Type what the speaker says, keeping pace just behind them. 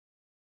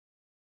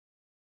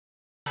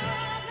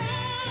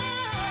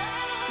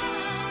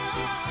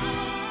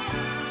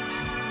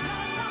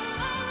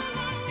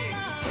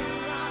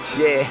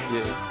Yeah.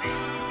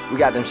 We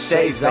got them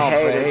shades for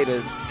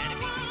haters.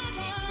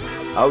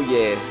 Oh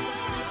yeah.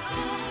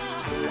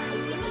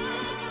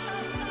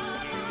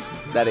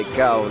 Let it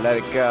go, let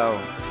it go.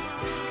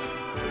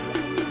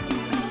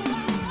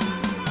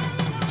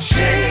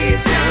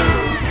 Shades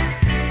on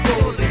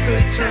for the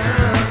good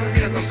times,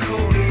 'cause I'm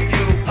calling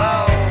you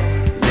all.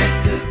 Let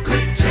the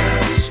good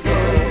times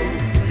flow,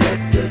 let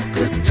the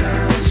good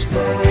times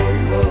flow.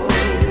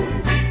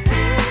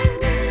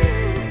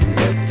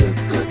 Let the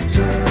good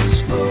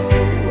times flow.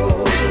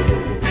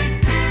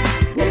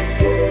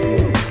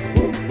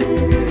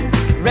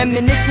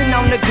 Reminiscing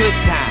on the good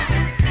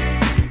times,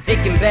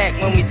 thinking back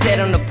when we sat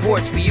on the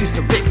porch, we used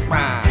to rip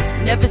rhymes.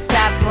 Never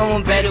stopped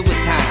flowing better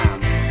with time.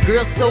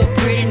 Girls so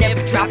pretty,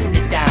 never dropping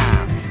a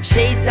dime.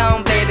 Shades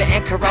on, baby,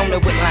 and Corona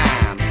with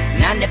lime.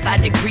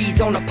 95 degrees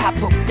on a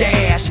pop-up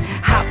dash.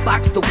 Hot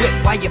box the whip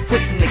while your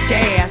foot's in the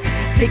gas.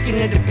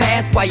 Thinking of the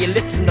past while your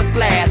lips in the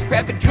flask.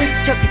 Grab a drink,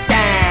 chuck it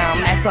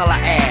down, that's all I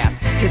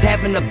ask. 'Cause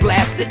having a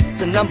blast,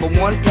 it's a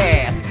 #1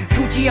 task.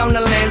 Gucci on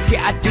the lens,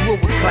 yeah, I do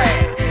it with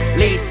class.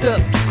 Lace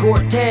up,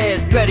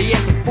 Cortez, better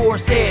yes, of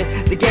force says.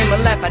 The game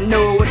of life, I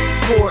know what the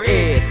score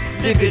is.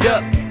 Live it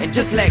up and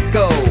just let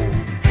go.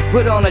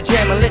 Put on a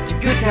jam and let the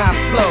good times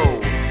flow.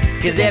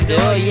 'Cause after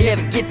all, you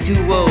never get too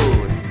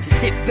old to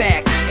sit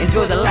back,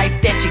 enjoy the life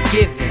that you're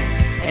given,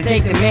 and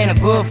thank the man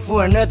above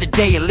for another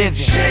day of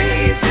living.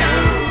 Shades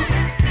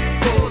on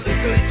for the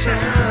good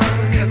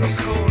times, 'cause I'm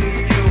calling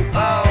you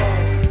all.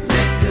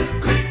 Let the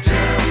good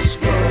times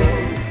flow,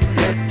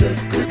 let the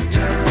good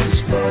times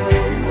flow.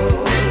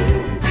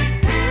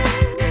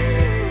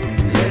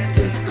 Let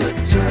the good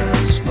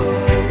times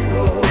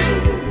flow.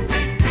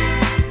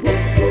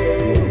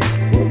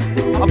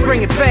 I'll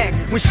bring it back.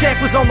 When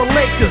Shaq was on the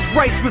Lakers,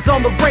 Rice was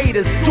on the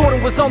Raiders,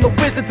 Jordan was on the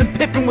Wizards and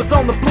Pippen was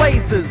on the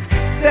Blazers.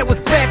 That was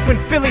back when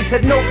Phillies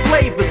had no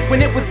flavors,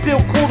 when it was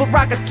still cool to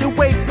rock a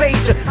two-way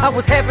pager. I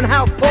was having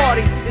house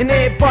parties and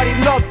everybody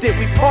loved it.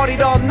 We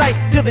partied all night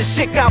till the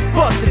shit got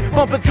busted,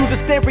 bumping through the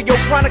stereo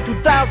Chronic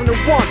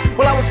 2001.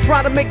 Well, I was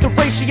trying to make the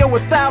ratio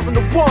 1,000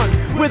 to 1.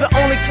 We're the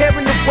only care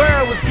in the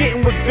world was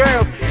getting with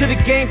girls. Till the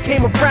game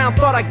came around,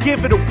 thought I'd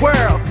give it a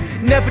whirl.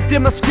 Never did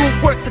my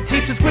schoolwork, so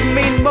teachers wouldn't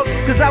mean much,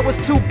 'cause I was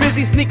too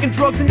busy sneaking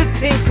drugs into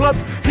teen clubs.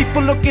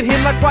 People look at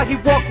him like why he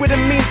walk with a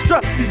mean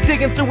strut. He's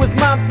digging through his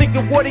mind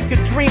thinking what he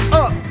could dream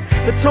up.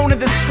 The tone of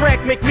this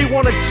track make me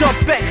wanna jump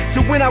back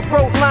to when I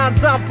wrote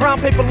lines on brown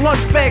paper lunch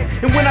bags.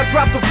 And when I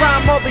dropped the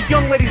rhyme, all the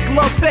young ladies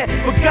loved that,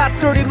 but got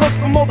dirty looks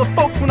from all the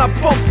folks when I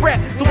bumped rap.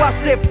 So I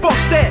said fuck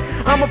that,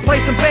 I'ma play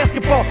some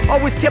basketball.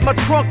 Always kept my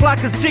trunk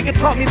locked 'cause Jigga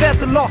taught me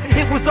that's a law.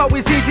 It was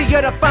always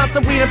easier to find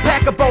some weed and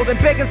pack a bowl than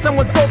begging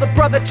someone's older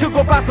brother to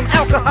go buy some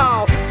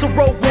alcohol. So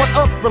roll one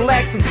up,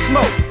 relax and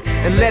smoke,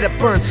 and let it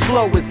burn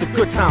slow as the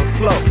good times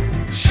flow.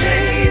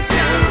 Shades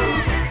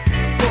on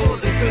for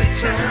the good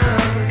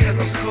times, 'cause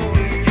I'm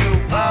calling you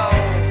all.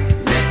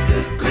 Let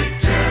the good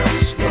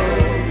times flow,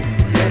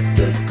 let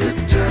the good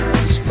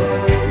times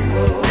flow.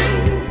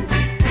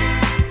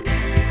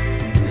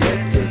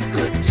 Let the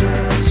good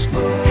times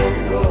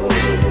flow.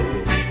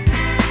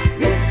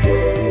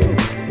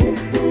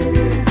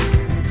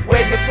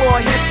 Way before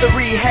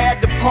history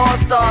had the Pawn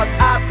Stars,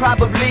 I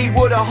probably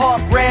would've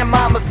hawked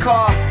grandmama's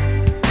car.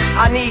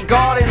 I need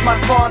God as my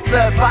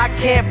sponsor. If I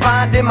can't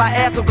find him, my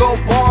ass will go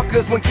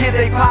bonkers. When kids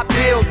they pop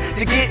pills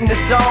to get in the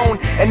zone,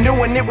 and knew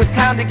when it was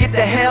time to get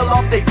the hell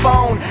off their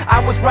phone. I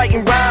was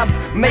writing rhymes,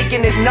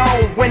 making it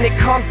known. When it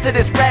comes to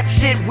this rap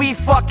shit, we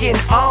fucking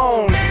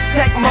own.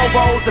 Tech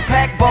mobos, the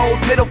pack bowls,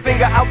 middle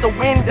finger out the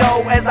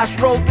window as I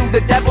stroll through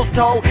the devil's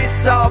toe.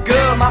 It's all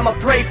good, mama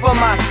pray for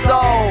my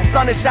soul.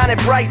 Sun is shining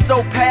bright,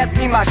 so pass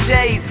me my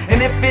shades.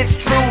 And if it's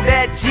true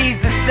that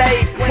Jesus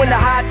saves, when the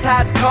high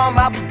tides come,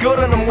 I'll be good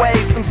on them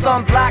waves. Some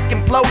sunblock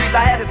and floaties,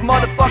 I had this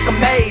motherfucker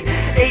made.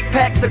 8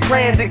 packs of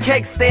crayons and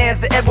cake stands,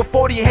 the Edwin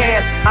 40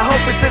 hands. I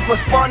hope it's this much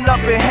fun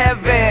up in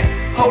heaven.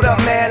 Hold up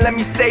man, let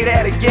me say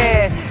that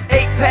again.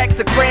 8 packs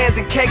of crayons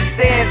and cake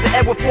stands, the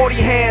Edwin 40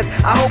 hands.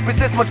 I hope it's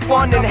this much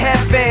fun in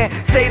heaven.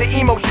 Say the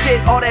emo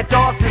shit, all that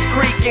Dawson's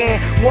creaking.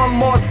 One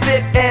more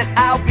sip and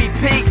I'll be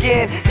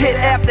peaking. Hit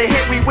after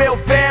hit, we will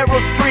Pharaoh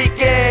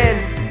streaking.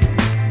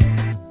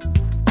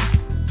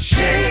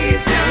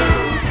 Shades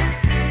on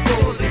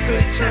for the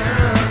good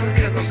times,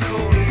 'cause I'm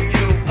calling